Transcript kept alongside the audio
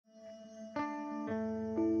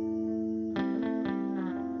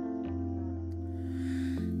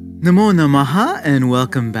Namo Namaha and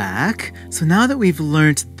welcome back. So now that we've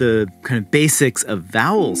learned the kind of basics of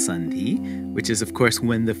vowel sandhi, which is of course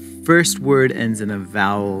when the first word ends in a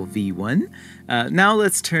vowel V1, now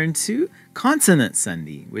let's turn to consonant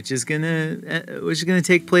sandhi, which is gonna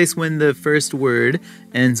take place when the first word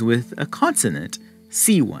ends with a consonant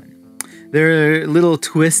C1. There are little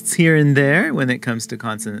twists here and there when it comes to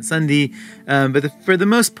consonant sandhi, but for the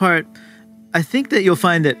most part, I think that you'll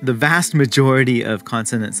find that the vast majority of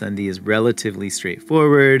consonant sandhi is relatively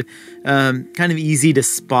straightforward, kind of easy to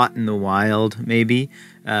spot in the wild, maybe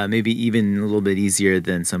even a little bit easier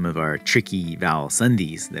than some of our tricky vowel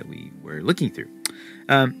sandhis that we were looking through.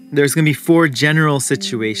 There's going to be 4 general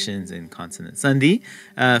situations in consonant sandhi.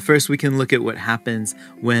 First, we can look at what happens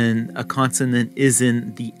when a consonant is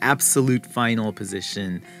in the absolute final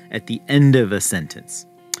position at the end of a sentence.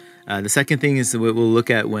 The second thing is what we'll look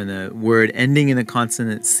at when a word ending in a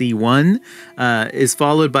consonant C1 is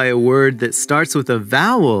followed by a word that starts with a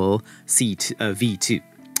vowel V2.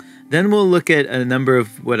 Then we'll look at a number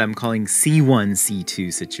of what I'm calling C1,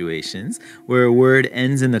 C2 situations, where a word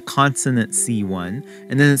ends in a consonant C1,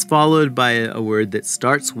 and then it's followed by a word that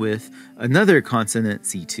starts with another consonant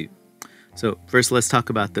C2. So first, let's talk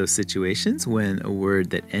about those situations when a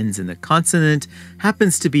word that ends in a consonant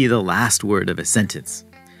happens to be the last word of a sentence.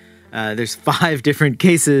 There's 5 different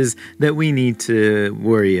cases that we need to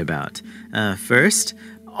worry about. First,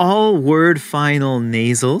 all word final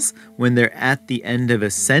nasals, when they're at the end of a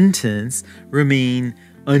sentence, remain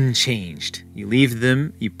unchanged. You leave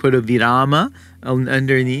them, you put a virama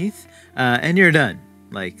underneath, and you're done.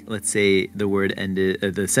 Like, let's say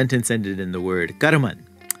the sentence ended in the word karaman,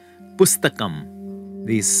 pustakam.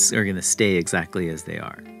 These are going to stay exactly as they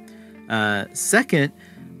are. Second,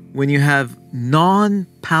 when you have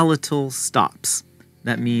non-palatal stops,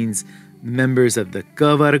 that means members of the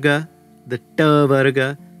ka varga, the ta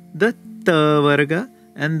varga, the ta varga,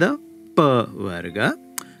 and the pa varga.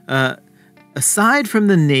 Aside from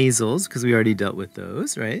the nasals, because we already dealt with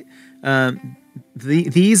those, right?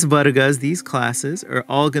 These vargas, these classes, are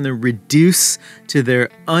all going to reduce to their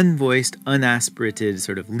unvoiced, unaspirated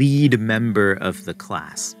sort of lead member of the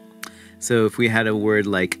class. So if we had a word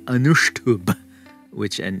like anushtub,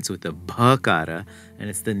 which ends with a bhakara, and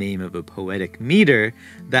it's the name of a poetic meter,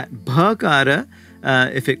 that bhakara,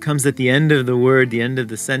 if it comes at the end of the word, the end of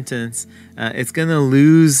the sentence, it's going to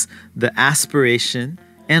lose the aspiration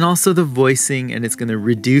and also the voicing, and it's going to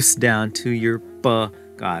reduce down to your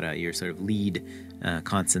bhakara, your sort of lead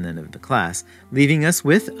consonant of the class, leaving us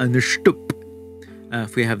with anushtup.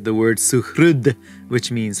 If we have the word suhrud,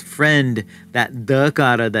 which means friend, that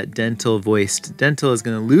dakara, that dental voiced dental, is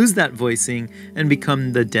going to lose that voicing and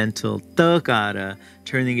become the dental dakara,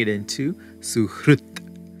 turning it into suhrut.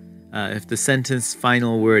 If the sentence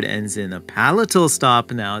final word ends in a palatal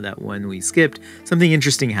stop, now that one we skipped, something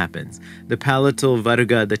interesting happens. The palatal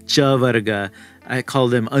varga, the cha varga, I call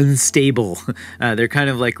them unstable. They're kind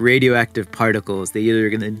of like radioactive particles. They either are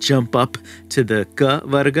going to jump up to the ka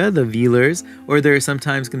varga, the velars, or they're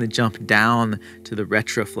sometimes going to jump down to the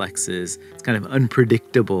retroflexes. It's kind of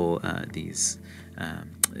unpredictable, these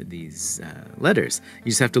letters.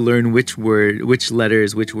 You just have to learn which words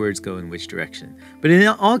go in which direction. But in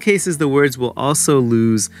all cases, the words will also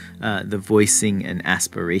lose the voicing and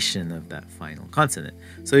aspiration of that final consonant.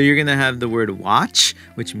 So you're going to have the word watch,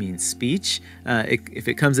 which means speech. If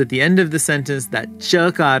it comes at the end of the sentence, that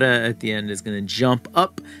chakara at the end is going to jump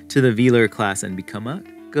up to the velar class and become a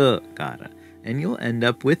kakara. And you'll end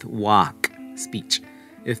up with wak, speech.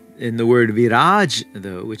 If in the word viraj,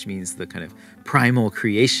 though, which means the kind of primal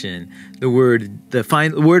creation, the word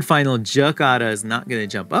final jakara is not going to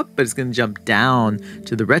jump up, but it's going to jump down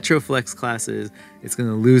to the retroflex classes. It's going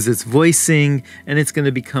to lose its voicing, and it's going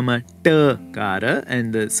to become a takara,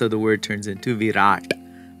 and so the word turns into virat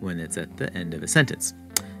when it's at the end of a sentence.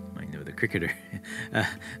 The cricketer.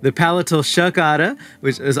 The palatal shakara,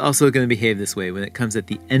 which is also going to behave this way when it comes at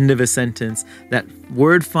the end of a sentence, that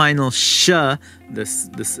word final sh, this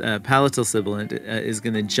palatal sibilant, is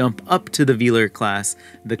going to jump up to the velar class,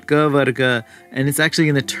 the ka varga, and it's actually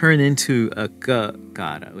going to turn into a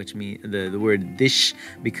kakara, which means the word dish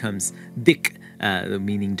becomes dik,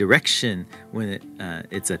 meaning direction, when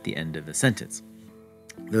it's at the end of a sentence.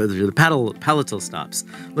 Those are the palatal stops.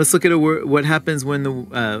 Let's look at what happens when the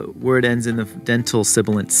word ends in the dental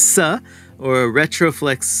sibilant sa or a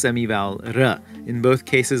retroflex semivowel ra. In both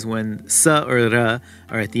cases, when sa or ra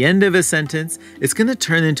are at the end of a sentence, it's going to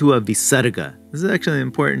turn into a visarga. This is actually an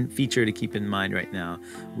important feature to keep in mind right now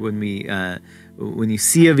when we when you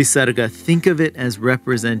see a visarga, think of it as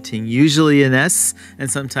representing usually an S and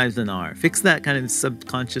sometimes an R. Fix that kind of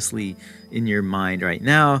subconsciously in your mind right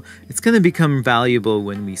now. It's going to become valuable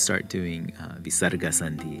when we start doing visarga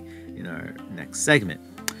sandhi in our next segment.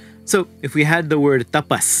 So if we had the word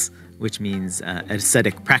tapas, which means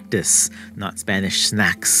ascetic practice, not Spanish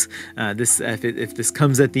snacks. If this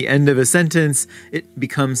comes at the end of a sentence, it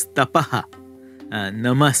becomes tapaha.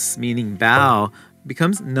 Namas, meaning bow,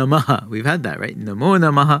 becomes namaha. We've had that, right? Namo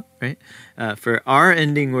namaha, right? For R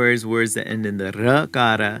ending words that end in the ra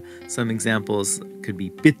kara, some examples could be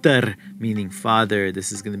pitar, meaning father.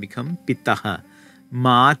 This is going to become pitaha.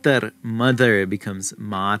 Matar, mother, becomes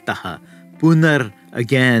mataha. Punar,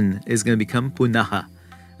 again, is going to become punaha.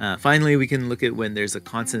 Finally, we can look at when there's a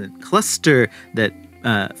consonant cluster that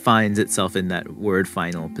finds itself in that word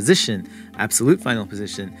final position, absolute final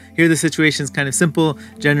position. Here the situation is kind of simple.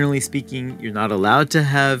 Generally speaking, you're not allowed to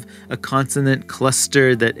have a consonant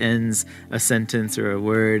cluster that ends a sentence or a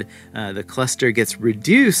word. The cluster gets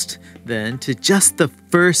reduced then to just the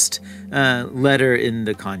first letter in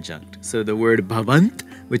the conjunct. So the word bhavant,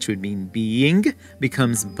 which would mean being,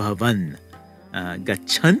 becomes bhavan.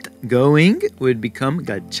 Gachant, going, would become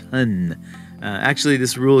gachan. Actually,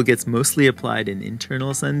 this rule gets mostly applied in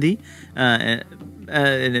internal sandhi, and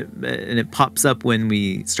it pops up when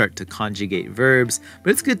we start to conjugate verbs.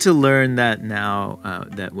 But it's good to learn that now,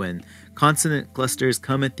 that when consonant clusters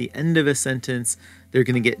come at the end of a sentence, they're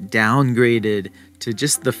going to get downgraded to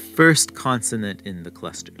just the first consonant in the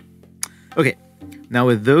cluster. Okay. Now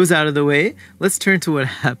with those out of the way, let's turn to what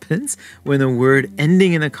happens when a word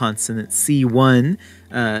ending in a consonant, C1,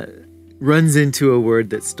 runs into a word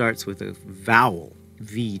that starts with a vowel,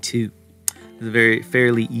 V2. It's a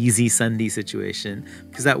fairly easy sandhi situation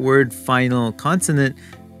because that word final consonant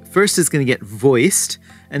first is going to get voiced,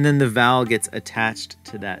 and then the vowel gets attached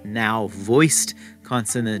to that now voiced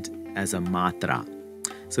consonant as a matra.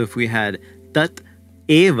 So if we had tat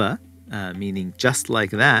eva, meaning just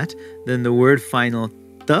like that, then the word final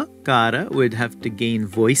ta-kara would have to gain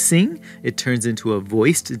voicing. It turns into a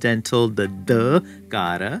voiced dental, the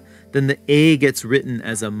da-kara. Then the a gets written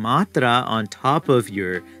as a matra on top of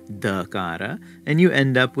your da-kara, and you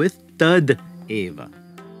end up with tad-eva.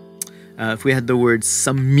 If we had the word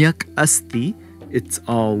samyak asti, it's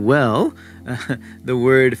all well. The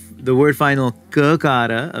word final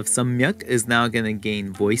ka-kara of samyak is now going to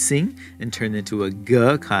gain voicing and turn into a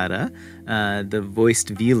ga-kara, the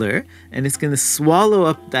voiced velar, and it's going to swallow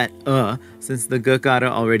up that since the ga-kara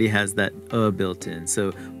already has that built in.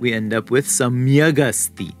 So we end up with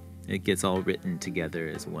samyagasti. It gets all written together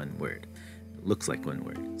as one word. It looks like one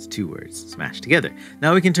word. It's two words smashed together.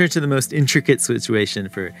 Now we can turn to the most intricate situation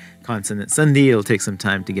for consonant sandhi. It'll take some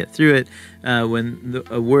time to get through it. When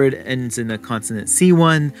a word ends in a consonant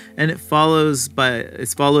C1 and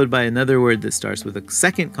it's followed by another word that starts with a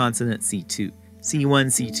second consonant C2. C1,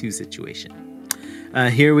 C2 situation.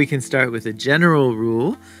 Here we can start with a general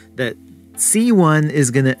rule that C1 is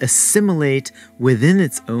going to assimilate within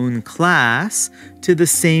its own class to the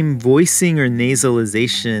same voicing or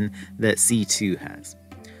nasalization that C2 has.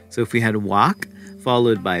 So if we had wak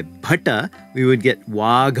followed by bhata, we would get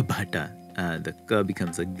wag bhata. The ka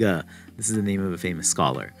becomes a ga. This is the name of a famous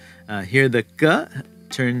scholar. Here the ka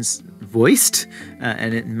turns voiced,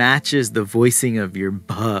 and it matches the voicing of your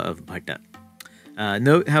bha of bhata.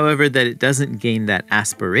 Note, however, that it doesn't gain that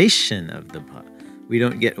aspiration of the bha. We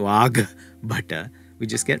don't get wag bhata, we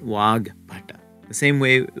just get wag bhata. The same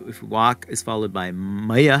way, if wak is followed by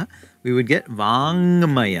maya, we would get vang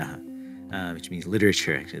maya, which means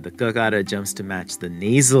literature. Actually, the kakara jumps to match the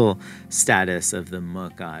nasal status of the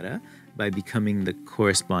makara by becoming the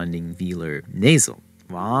corresponding velar nasal,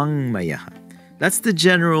 vang maya. That's the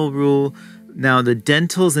general rule. Now, the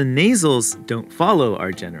dentals and nasals don't follow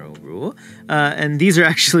our general rule, and these are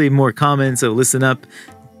actually more common, so listen up.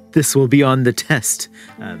 This will be on the test,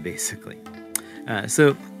 basically.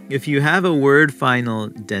 So if you have a word final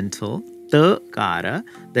dental, ta-kara,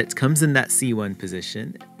 that comes in that C1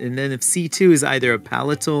 position, and then if C2 is either a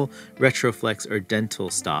palatal, retroflex, or dental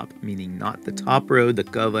stop, meaning not the top row, the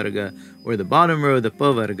ka-varga, or the bottom row, the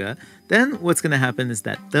pa-varga, then what's going to happen is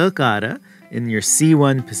that ta-kara in your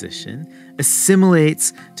C1 position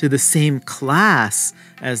assimilates to the same class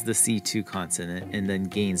as the C2 consonant and then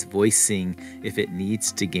gains voicing if it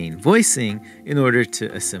needs to gain voicing in order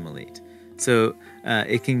to assimilate. So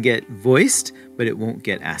it can get voiced, but it won't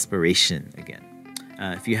get aspiration again.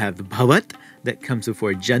 If you have bhavat that comes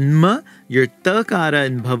before janma, your ta-kara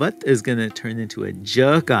in bhavat is going to turn into a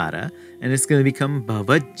ja-kara, and it's going to become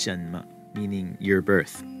bhavat janma, meaning your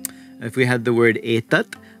birth. If we had the word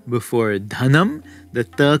etat before dhanam, the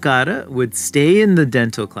takara would stay in the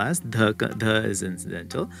dental class. Dha is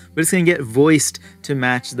incidental, but it's going to get voiced to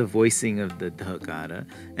match the voicing of the dhakara,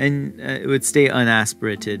 and it would stay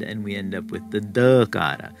unaspirated, and we end up with the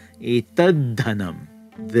dakara. Etad dhanam,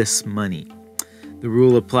 this money. The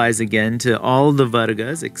rule applies again to all the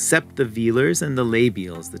vargas except the velars and the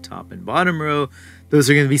labials, the top and bottom row. Those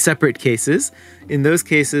are going to be separate cases. In those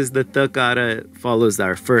cases, the takara follows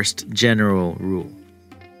our first general rule.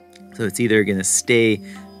 So it's either going to stay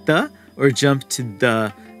ta or jump to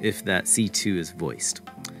da if that C2 is voiced.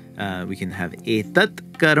 We can have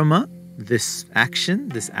etat karma, this action,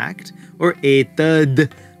 this act, or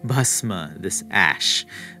etad bhasma, this ash.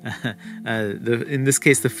 In this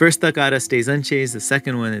case, the first takara stays unchanged. The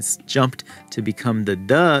second one is jumped to become the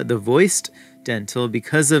da, the voiced dental,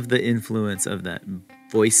 because of the influence of that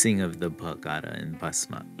voicing of the bhakara and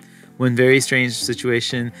bhasma. One very strange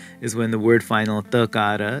situation is when the word final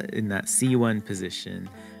takara in that C1 position.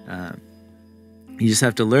 You just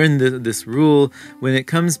have to learn this rule. When it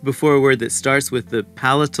comes before a word that starts with the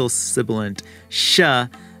palatal sibilant sha,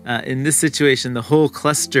 in this situation, the whole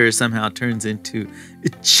cluster somehow turns into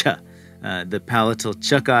cha, the palatal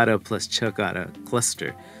chakara plus chakara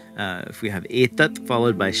cluster. If we have etat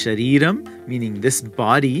followed by shariram, meaning this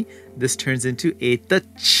body, this turns into etat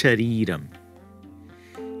shariram.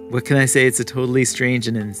 What can I say? It's a totally strange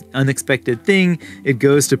and unexpected thing. It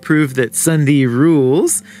goes to prove that Sandhi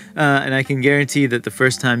rules, and I can guarantee that the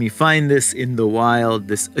first time you find this in the wild,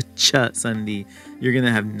 this acha Sandhi, you're going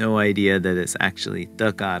to have no idea that it's actually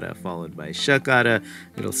takara followed by shakara.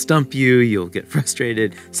 It'll stump you, you'll get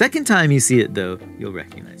frustrated. Second time you see it though, you'll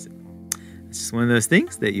recognize it. It's just one of those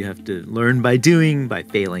things that you have to learn by doing, by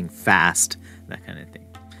failing fast, that kind of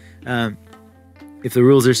thing. If the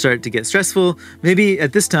rules are starting to get stressful, maybe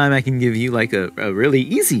at this time I can give you like a really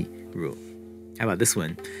easy rule. How about this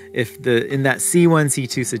one? If in that C1,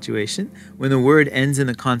 C2 situation, when the word ends in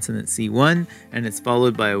a consonant C1 and it's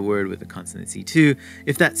followed by a word with a consonant C2,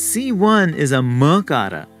 if that C1 is a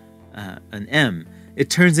makara, an M,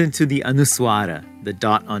 it turns into the anuswara, the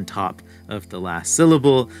dot on top of the last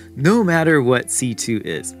syllable, no matter what C2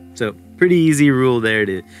 is. So pretty easy rule there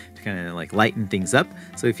to kind of like lighten things up.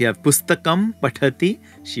 So if you have pustakam pathati,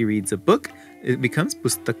 she reads a book, it becomes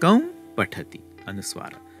pustakam pathati,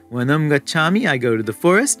 anuswara. Vanam gacchami, I go to the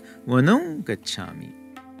forest, vanam gacchami.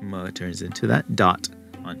 Ma turns into that dot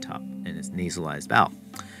on top and it's nasalized vowel.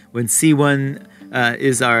 When C1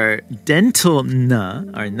 is our dental na,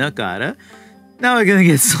 our nakara, now we're going to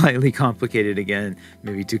get slightly complicated again.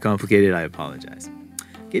 Maybe too complicated, I apologize.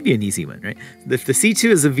 Give you an easy one, right? If the C2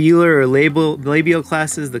 is a velar or labial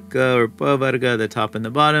classes, the ka or pa varga, the top and the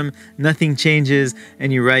bottom, nothing changes,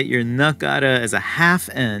 and you write your nakara as a half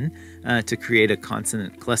N to create a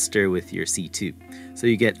consonant cluster with your C2. So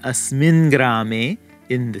you get asmin grame,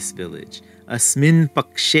 in this village. Asmin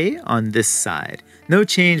pakshe, on this side. No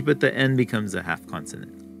change, but the N becomes a half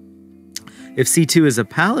consonant. If C2 is a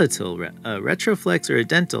palatal, a retroflex, or a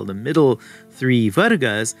dental, the middle three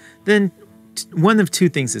vargas, then one of two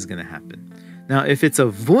things is going to happen. Now, if it's a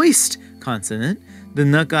voiced consonant, the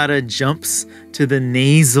nakara jumps to the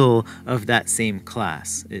nasal of that same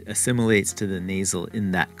class. It assimilates to the nasal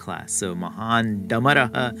in that class. So Mahan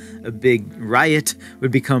Damaraha, a big riot,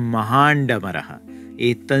 would become Mahan Damaraha.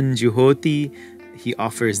 Etan Juhoti, he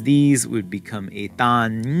offers these, would become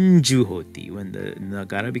Etan Juhoti when the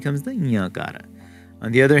nakara becomes the nyakara.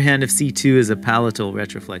 On the other hand, if C2 is a palatal,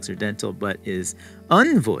 retroflex, or dental, but is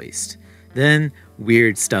unvoiced, then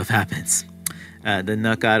weird stuff happens. The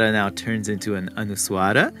nakara now turns into an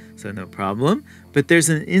anuswara, so no problem. But there's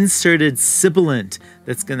an inserted sibilant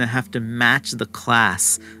that's going to have to match the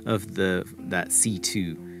class of that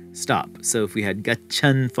C2 stop. So if we had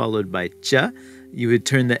gachan followed by cha, you would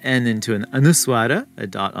turn the N into an anuswara, a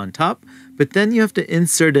dot on top. But then you have to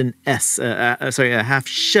insert an S, a half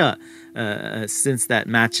sha, since that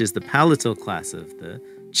matches the palatal class of the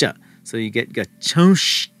cha. So you get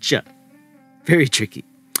gachonscha. Very tricky.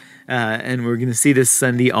 And we're going to see this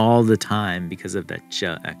Sandhi all the time because of that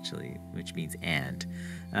cha, actually, which means and.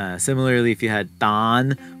 Similarly, if you had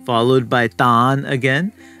tan followed by tan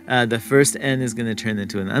again, the first N is going to turn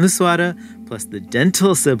into an anuswara plus the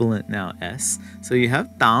dental sibilant, now S. So you have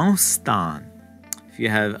tan. If you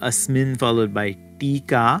have asmin followed by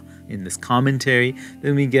tika in this commentary,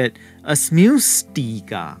 then we get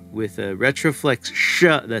asmustika with a retroflex sh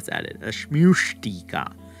that's added,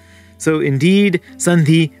 asmustika. So indeed,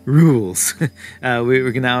 Sandhi rules. We're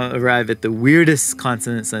going to now arrive at the weirdest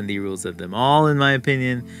consonant Sandhi rules of them all, in my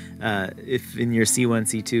opinion. If in your C1,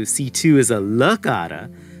 C2 is a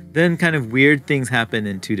lakara, then kind of weird things happen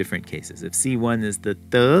in two different cases. If C1 is the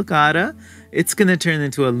T-kara, it's going to turn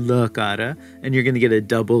into a L-kara, and you're going to get a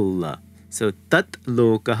double L. So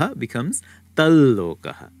tat-lokaha becomes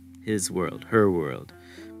tal-lokaha, his world, her world.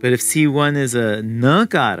 But if C1 is a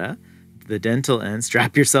N-kara, the dental end,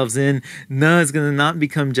 strap yourselves in, Na is going to not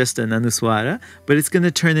become just an anuswara, but it's going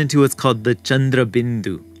to turn into what's called the Chandra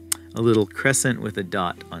Bindu, a little crescent with a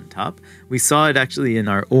dot on top. We saw it actually in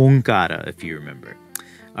our Onkara, if you remember.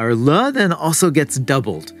 Our La then also gets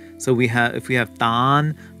doubled. So if we have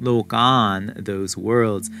Tan, Lokan, those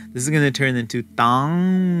worlds, this is going to turn into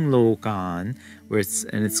Tang Lokan,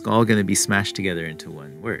 and it's all going to be smashed together into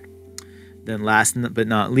one word. Then last but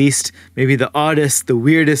not least, maybe the oddest, the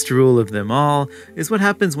weirdest rule of them all, is what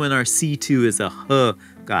happens when our C2 is a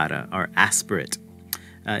H-kara, our aspirate.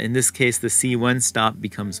 In this case, the C1 stop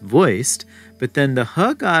becomes voiced, but then the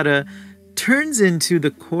H-kara turns into the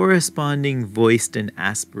corresponding voiced and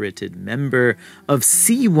aspirated member of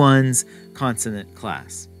C1's consonant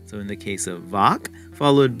class. So in the case of Vak,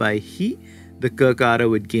 followed by Hi, the G-kara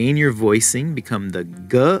would gain your voicing, become the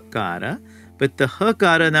G-kara, but the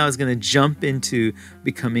H-kara now is going to jump into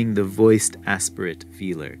becoming the voiced aspirate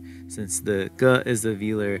velar. Since the G is the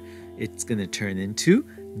velar, it's going to turn into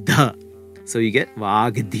Da. So you get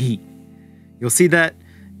Vagdi. You'll see that,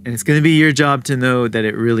 and it's going to be your job to know that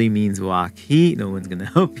it really means Vakhi. No one's going to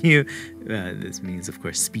help you. This means, of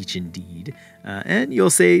course, speech indeed. And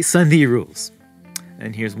you'll say Sandhi rules.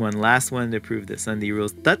 And here's one last one to prove that Sandhi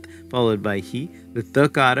rules. Tat followed by Hi. The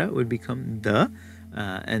T-kara would become Da.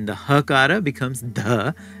 And the H-kara becomes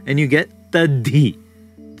Da. And you get Tadi.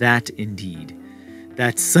 That indeed.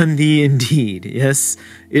 That's Sandhi indeed. Yes,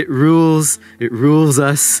 it rules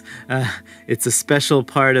us. It's a special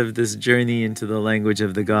part of this journey into the language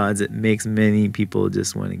of the gods. It makes many people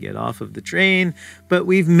just want to get off of the train, but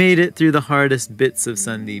we've made it through the hardest bits of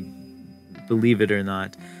Sandhi, believe it or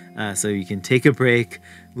not. So you can take a break,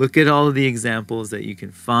 look at all of the examples that you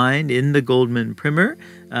can find in the Goldman Primer,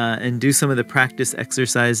 and do some of the practice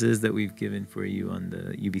exercises that we've given for you on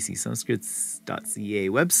the ubcsanskrit.ca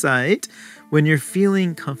website. When you're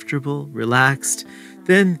feeling comfortable, relaxed,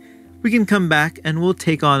 then we can come back and we'll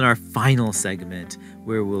take on our final segment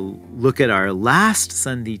where we'll look at our last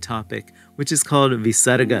Sandhi topic, which is called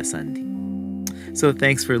Visarga Sandhi. So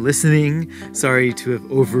thanks for listening. Sorry to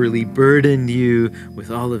have overly burdened you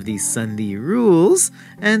with all of these Sandhi rules.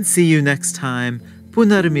 And see you next time.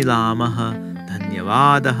 Punarmilamaha.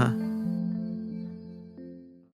 Dhanyavadaha.